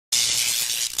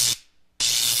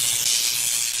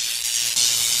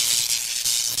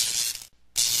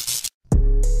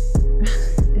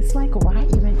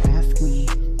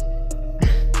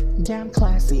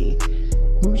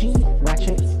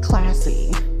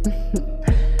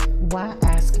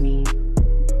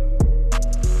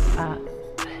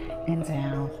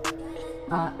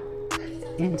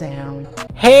laying down.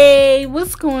 Hey,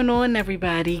 what's going on,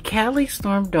 everybody? Callie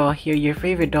Storm Doll here, your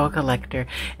favorite doll collector,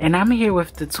 and I'm here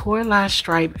with the Toralei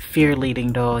Stripe Fear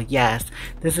Leading doll. Yes,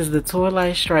 this is the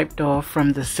Toralei Stripe doll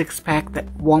from the 6-pack,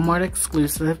 that Walmart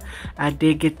exclusive. I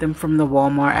did get them from the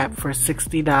Walmart app for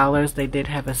 $60. They did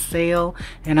have a sale,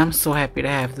 and I'm so happy to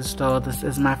have this doll. This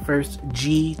is my first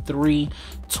G3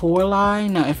 Toralei.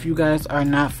 Now, if you guys are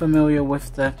not familiar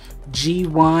with the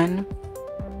G1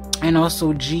 and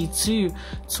also G2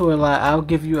 Toralei, I'll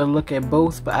give you a look at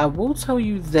both, but I will tell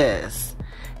you this,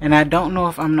 and I don't know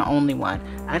if I'm the only one,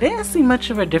 I didn't see much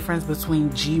of a difference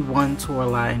between G1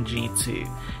 Toralei and G2.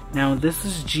 Now this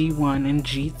is G1 and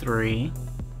G3.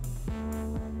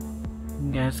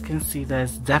 You guys can see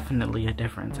that's definitely a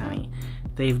difference, honey.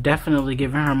 They've definitely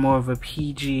given her more of a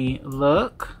PG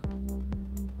look,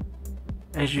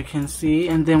 as you can see.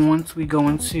 And then once we go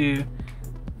into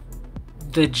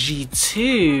the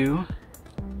G2,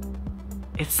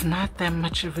 it's not that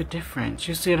much of a difference.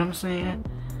 You see what I'm saying?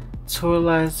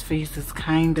 Toralei's face is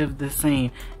kind of the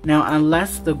same. Now,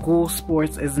 unless the Ghoul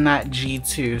Sports is not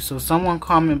G2. So someone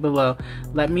comment below.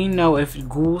 Let me know if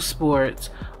Ghoul Sports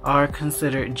are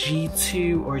considered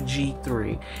G2 or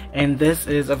G3. And this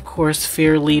is, of course,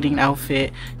 Fear Leading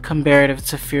outfit, comparative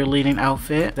to Fear Leading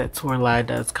outfit that Toralei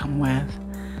does come with.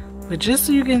 But just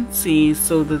so you can see,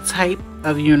 so the type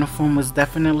of uniform was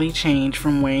definitely changed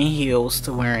from wearing heels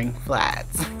to wearing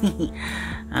flats.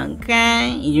 Okay,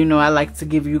 you know I like to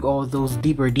give you all those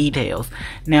deeper details.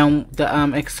 Now, the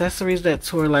accessories that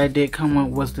Toralei did come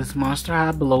with was this Monster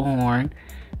High blowhorn.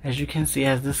 As you can see, it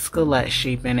has this skelet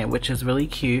shape in it, which is really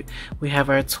cute. We have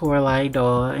our Toralei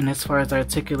doll, and as far as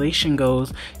articulation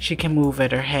goes, she can move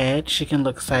at her head, she can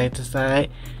look side to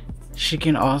side. She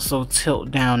can also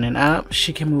tilt down and up.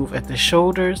 She can move at the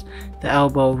shoulders, the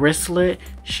elbow, wristlet.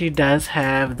 She does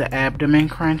have the abdomen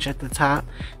crunch at the top.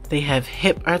 They have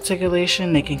hip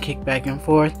articulation. They can kick back and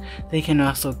forth. They can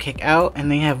also kick out, and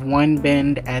they have one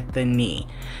bend at the knee.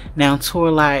 Now,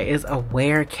 Toralei is a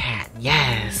werecat.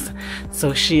 Yes.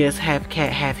 So she is half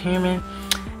cat, half human.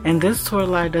 And this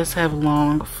Toralei does have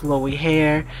long, flowy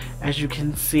hair. As you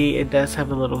can see, it does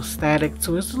have a little static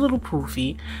to it. It's a little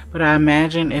poofy, but I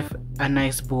imagine if a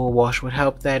nice bull wash would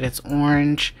help that. It's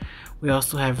orange. We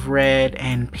also have red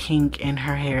and pink in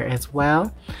her hair as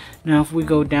well. Now, if we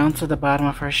go down to the bottom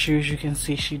of her shoes, you can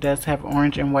see she does have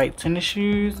orange and white tennis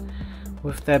shoes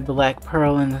with that black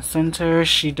pearl in the center.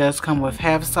 She does come with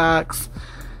half socks.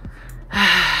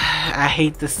 I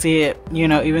hate to see it, you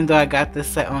know, even though I got this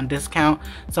set on discount.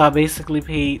 So I basically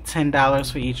paid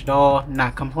 $10 for each doll.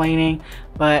 Not complaining,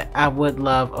 but I would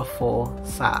love a full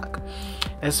sock.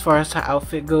 As far as her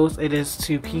outfit goes, it is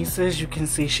 2 pieces. You can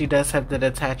see she does have the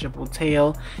detachable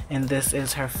tail, and this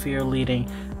is her Fear Leading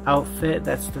outfit.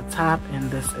 That's the top, and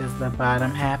this is the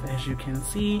bottom half. As you can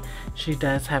see, she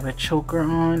does have a choker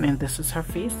on, and this is her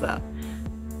face up.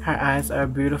 Her eyes are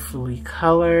beautifully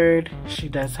colored. She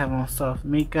does have on soft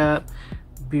makeup,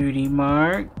 beauty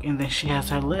mark, and then she has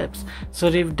her lips. So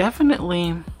they've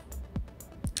definitely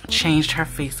changed her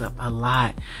face up a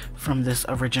lot from this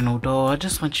original doll. I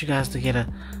just want you guys to get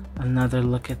another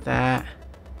look at that.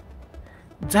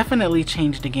 Definitely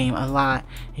changed the game a lot.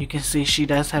 You can see she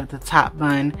does have the top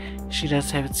bun. She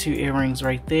does have 2 earrings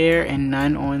right there and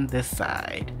none on this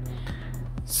side.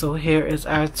 So here is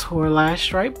our Toralei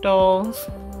Stripe dolls.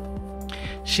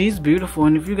 She's beautiful,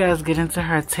 and if you guys get into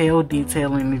her tail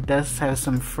detailing, it does have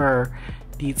some fur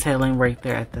detailing right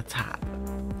there at the top.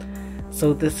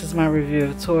 So this is my review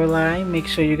of Toralei. Make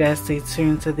sure you guys stay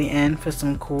tuned to the end for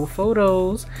some cool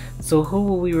photos. So who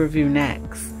will we review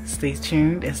next? Stay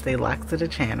tuned and stay locked to the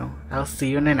channel. I'll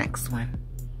see you in the next one.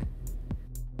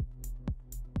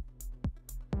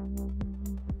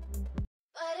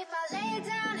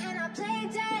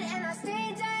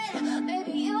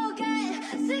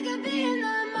 Sick of being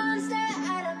the monster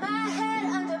out of my head,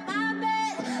 under my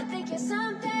bed, thinking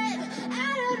something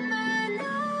out of my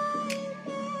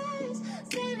nightmares,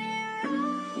 sitting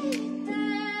right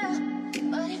there.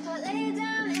 But if I lay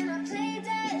down and I play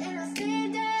dead and I stay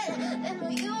dead, then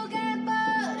will you get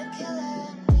bored of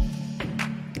killing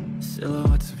me?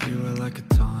 Silhouettes of you are like a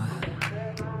taunt.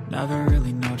 Never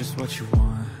really know just what you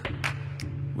want.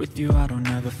 With you I don't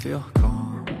ever feel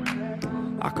calm.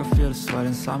 I can feel the sweat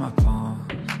inside my palms.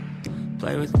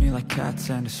 Play with me like cats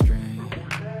and a string.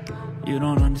 You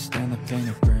don't understand the pain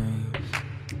it brings.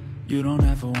 You don't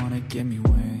ever wanna give me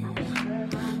wings.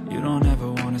 You don't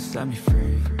ever wanna set me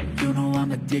free. You know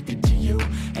I'm addicted to you,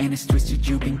 and it's twisted.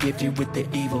 You've been gifted with the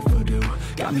evil voodoo.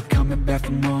 Got me coming back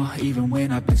for more, even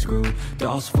when I've been screwed.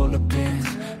 Dolls full of pins,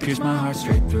 pierce my heart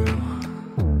straight through.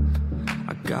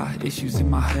 I got issues in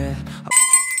my head.